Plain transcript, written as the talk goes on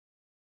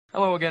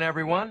Hello again,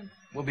 everyone.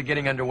 We'll be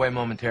getting underway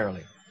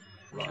momentarily.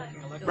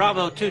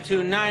 Bravo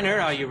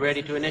 229er, are you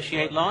ready to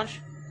initiate launch?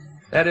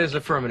 That is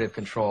affirmative,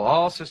 Control.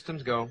 All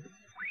systems go.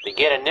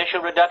 Begin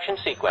initial reduction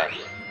sequence.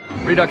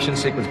 Reduction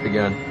sequence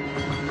begun.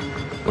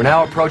 We're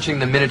now approaching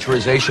the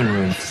miniaturization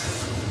room,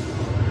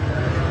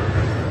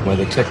 where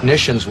the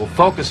technicians will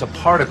focus a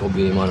particle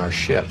beam on our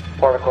ship.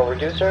 Particle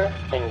reducer,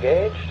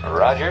 engaged.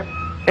 Roger.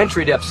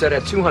 Entry depth set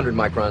at 200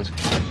 microns.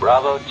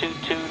 Bravo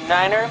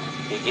 229er,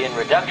 begin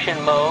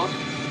reduction mode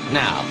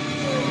now.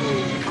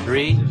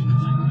 3,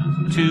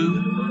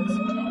 2,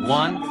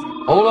 1.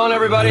 Hold on,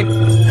 everybody.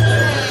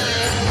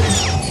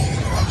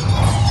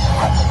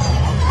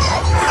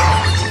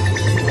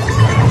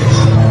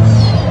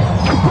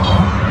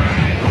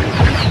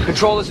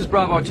 Control, this is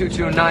Bravo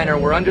 229er.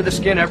 We're under the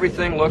skin.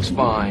 Everything looks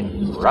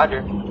fine.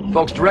 Roger.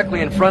 Folks,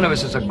 directly in front of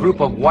us is a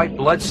group of white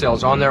blood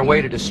cells on their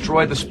way to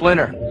destroy the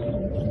splinter.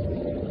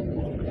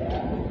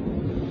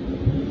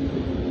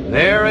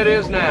 There it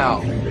is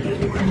now.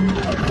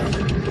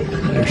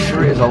 There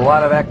sure is a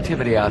lot of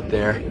activity out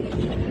there.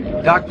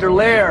 Dr.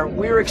 Lair,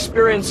 we're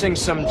experiencing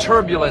some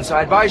turbulence.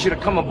 I advise you to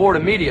come aboard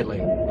immediately.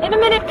 In a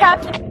minute,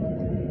 Captain.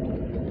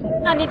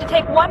 I need to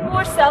take one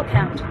more cell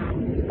count.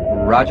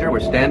 Roger, we're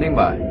standing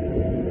by.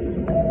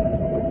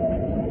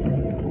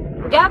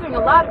 We're gathering a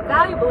lot of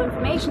valuable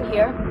information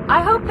here.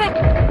 I hope that...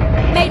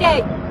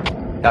 Mayday!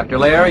 Dr.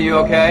 Lair, are you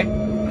okay?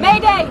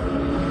 Mayday!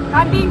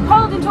 I'm being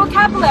pulled into a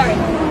capillary.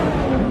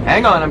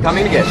 Hang on, I'm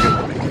coming to get you.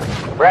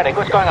 Braddock,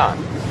 what's going on?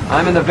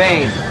 I'm in the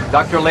vein.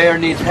 Dr. Lair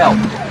needs help.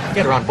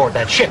 Get her on board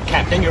that ship,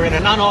 Captain. You're in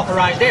an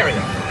unauthorized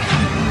area.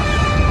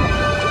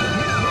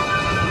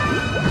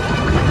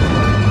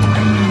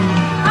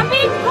 I'm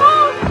being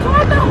pulled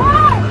toward the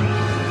heart!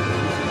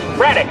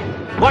 Braddock,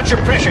 watch your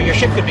pressure. Your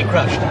ship could be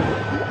crushed.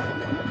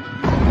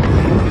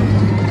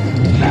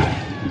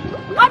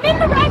 I'm in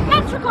the right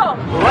ventricle!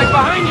 Right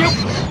behind you!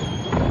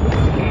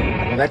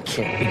 Well, that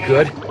can't be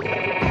good.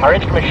 Our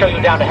instruments show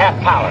you down to half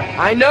power.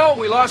 I know,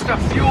 we lost a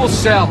fuel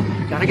cell.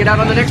 Gotta get out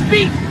on the next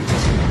beat.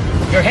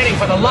 You're heading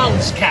for the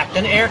lungs,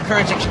 Captain. Air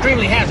current's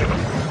extremely hazardous.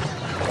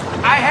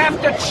 I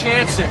have to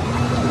chance it.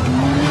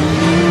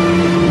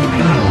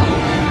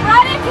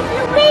 Braddock, if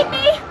you read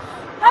me,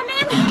 I'm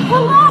in the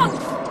lungs!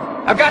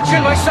 I've got you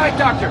in my sight,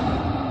 Doctor.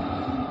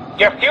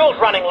 Your fuel's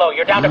running low.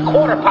 You're down to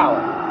quarter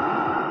power.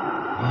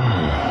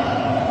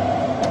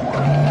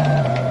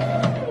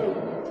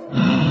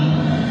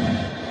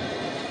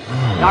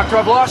 Doctor,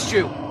 I've lost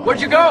you. Where'd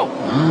you go?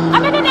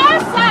 I'm in an air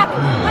sac!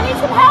 I need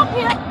some help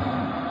here!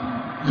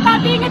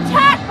 I'm being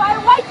attacked by a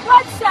white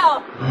blood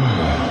cell!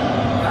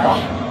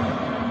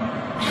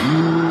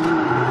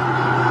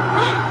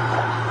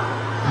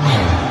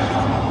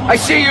 I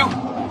see you.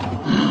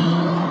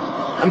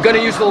 I'm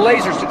gonna use the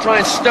lasers to try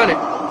and stun it.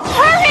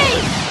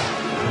 Hurry!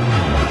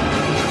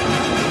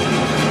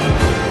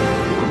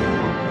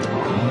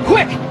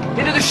 Quick!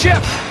 Into the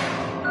ship!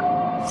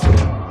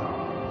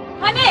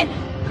 I'm in!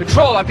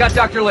 Control, I've got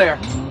Dr. Lair.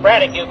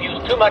 Braddock, you've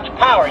used too much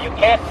power. You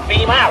can't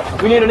beam out.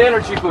 We need an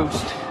energy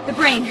boost. The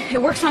brain. It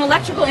works on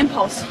electrical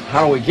impulse.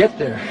 How do we get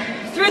there?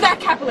 Through that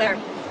capillary.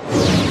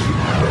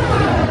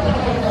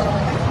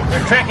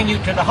 They're tracking you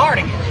to the heart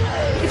again.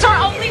 It's our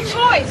only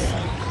choice!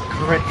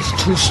 Current is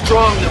too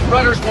strong. The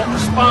rudders won't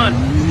respond.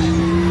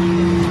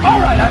 All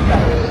right, I've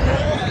got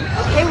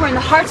it. Okay, we're in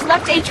the heart's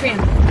left atrium.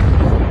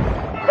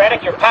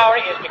 Braddock, your power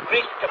is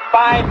decreased to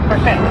 5%.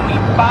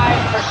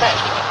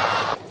 5%.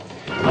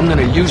 I'm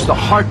gonna use the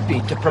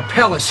heartbeat to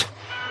propel us.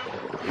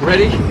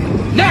 Ready?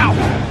 Now!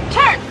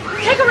 Turn!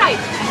 Take a right!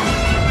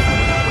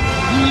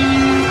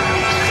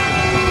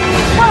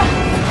 Whoa.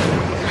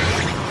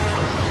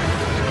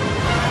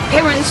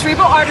 Okay, we're in the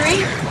cerebral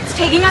artery. It's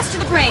taking us to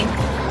the brain.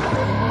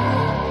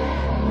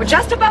 We're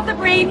just above the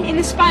brain in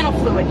the spinal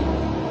fluid.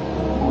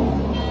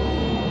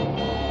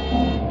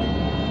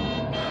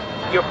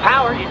 Your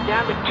power is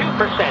down to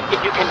 2%.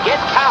 If you can get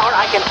power,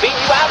 I can beam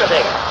you out of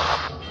there.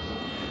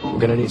 We're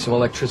gonna need some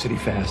electricity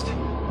fast.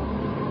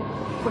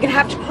 We're gonna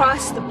have to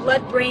cross the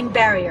blood-brain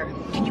barrier.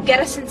 Can you get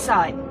us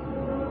inside?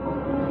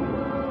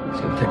 It's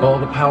gonna take all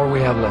the power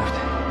we have left.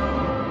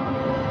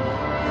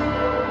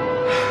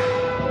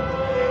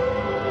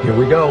 Here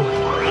we go.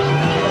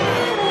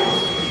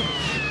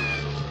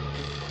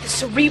 The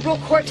cerebral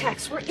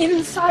cortex. We're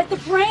inside the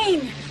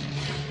brain.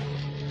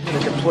 I'm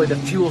gonna deploy the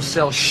fuel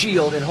cell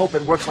shield and hope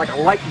it works like a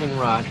lightning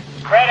rod.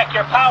 Braddock,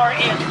 your power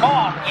is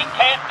gone. We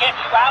can't get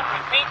you out.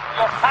 Repeat,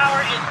 your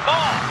power is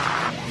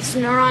gone. This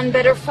neuron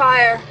better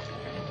fire.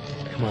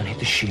 Come on, hit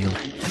the shield.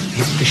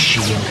 Hit the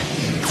shield.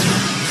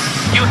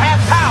 You have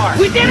power.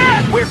 We did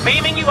it! We're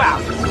beaming you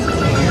out.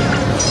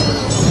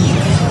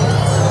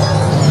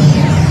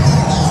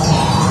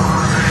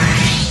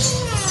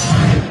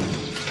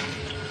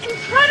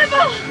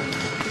 Incredible!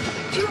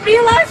 Do you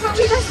realize what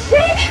we just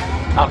did?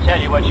 I'll tell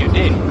you what you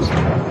did.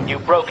 You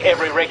broke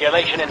every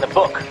regulation in the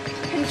book.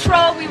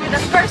 Control, we were the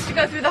first to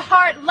go through the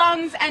heart,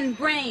 lungs, and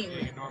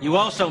brain. You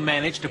also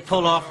managed to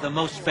pull off the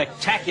most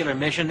spectacular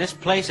mission this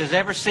place has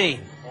ever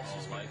seen.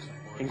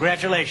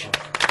 Congratulations.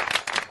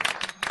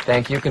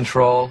 Thank you,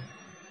 Control.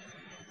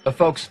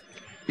 Folks,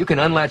 you can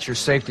unlatch your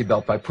safety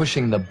belt by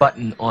pushing the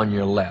button on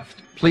your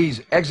left.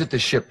 Please exit the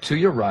ship to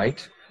your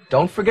right.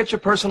 Don't forget your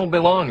personal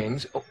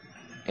belongings. Oh,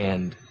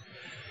 and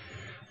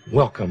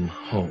welcome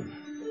home.